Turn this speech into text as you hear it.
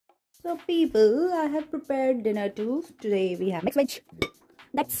So people, I have prepared dinner too. Today we have mixed veg.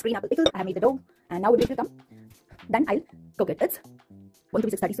 That's green apple pickle. I have made the dough and now it will come. Then I'll cook it. It's going to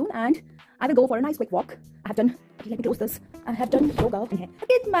be 6:30 soon and I will go for a nice quick walk. I have done, okay, let me close this. I have done yoga in here.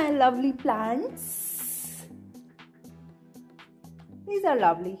 Look at my lovely plants. These are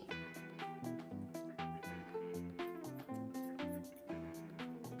lovely.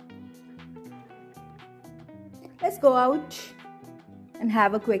 Let's go out and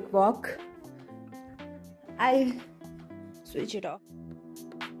have a quick walk. I'll switch it off.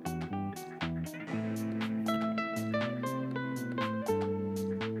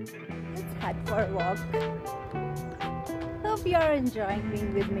 Let's head for a walk. Hope you are enjoying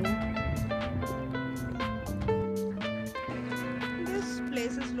being with me. This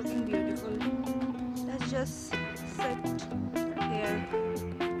place is looking beautiful. Let's just sit here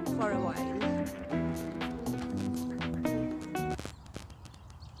for a while.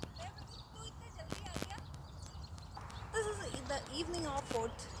 Evening of 4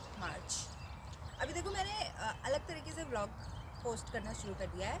 मार्च। अभी देखो मैंने अलग तरीके से vlog post करना शुरू कर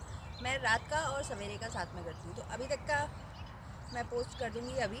दिया है। मैं रात का और सवेरे का साथ में करती हूँ, तो अभी तक का मैं पोस्ट कर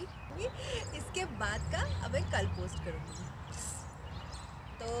दूँगी अभी, इसके बाद का अब मैं कल पोस्ट करूँगी।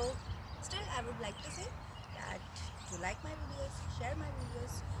 तो still I would like to say that you like my videos, share my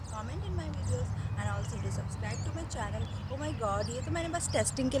videos, comment in my videos and also do subscribe to my channel. O my God, ये तो मैंने बस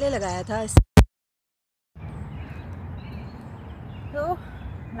टेस्टिंग के लिए लगाया था। So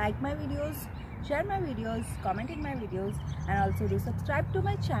like my videos, share my videos, comment in my videos and also do subscribe to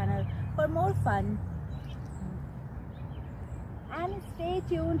my channel for more fun. And stay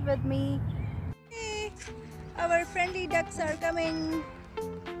tuned with me. Hey, our friendly ducks are coming.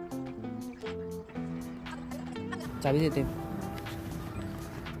 चाबी देते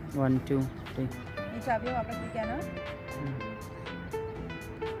 1 2 3 ये चाबी वापस लेके आना।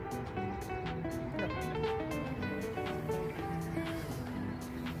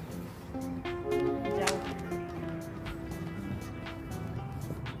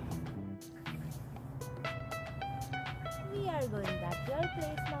 We are going back to our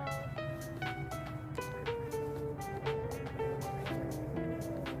place now.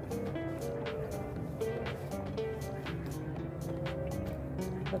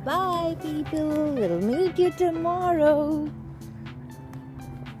 Bye-bye, people. We'll meet you tomorrow.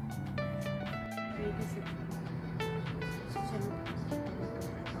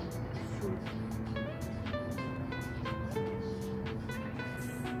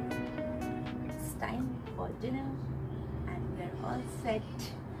 It's time for dinner. We are all set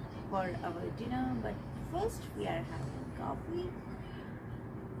for our dinner, but first we are having coffee.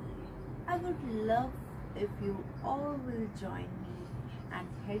 I would love if you all will join me and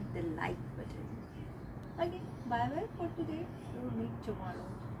hit the like button. Okay, bye bye for today. We will meet tomorrow.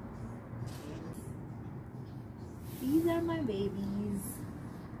 These are my babies,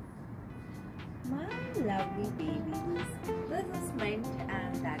 my lovely babies. This is mint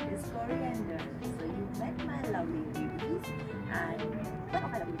and that is coriander. So you met my lovely babies and one of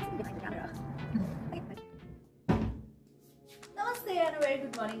my lovely babies behind the camera. Namaste and a very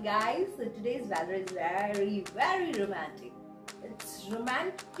good morning, guys. So today's weather is very, very romantic. It's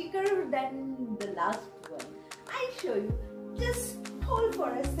romanticer than the last one. I'll show you. Just hold for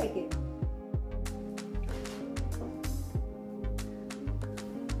a second.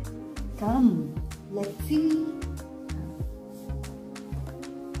 Come, let's see.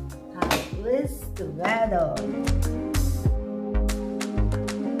 How is the weather?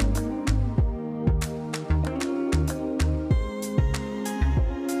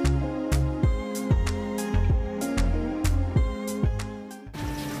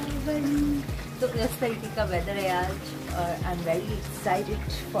 तो इस तरीके का weather है आज और I am very excited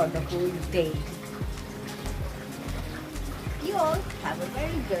for the whole day. You all have a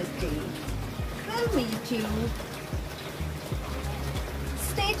very good day. We'll meet you.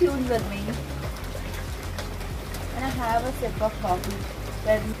 Stay tuned with me. And I have a sip of coffee.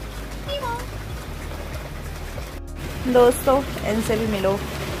 Then, दोस्तों, इनसे भी मिलो.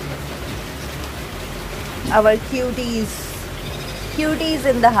 Our cuties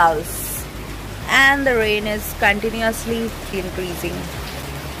in the house. And the rain is continuously increasing.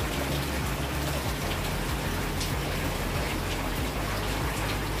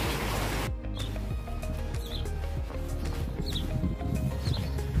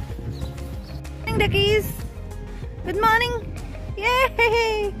 Duckies, good morning.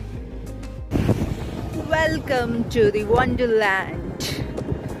 Yay! Welcome to the Wonderland.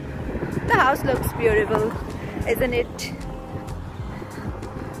 The house looks beautiful, isn't it?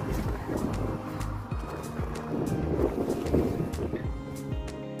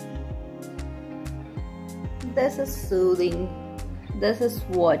 This is soothing. This is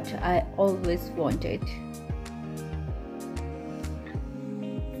what I always wanted.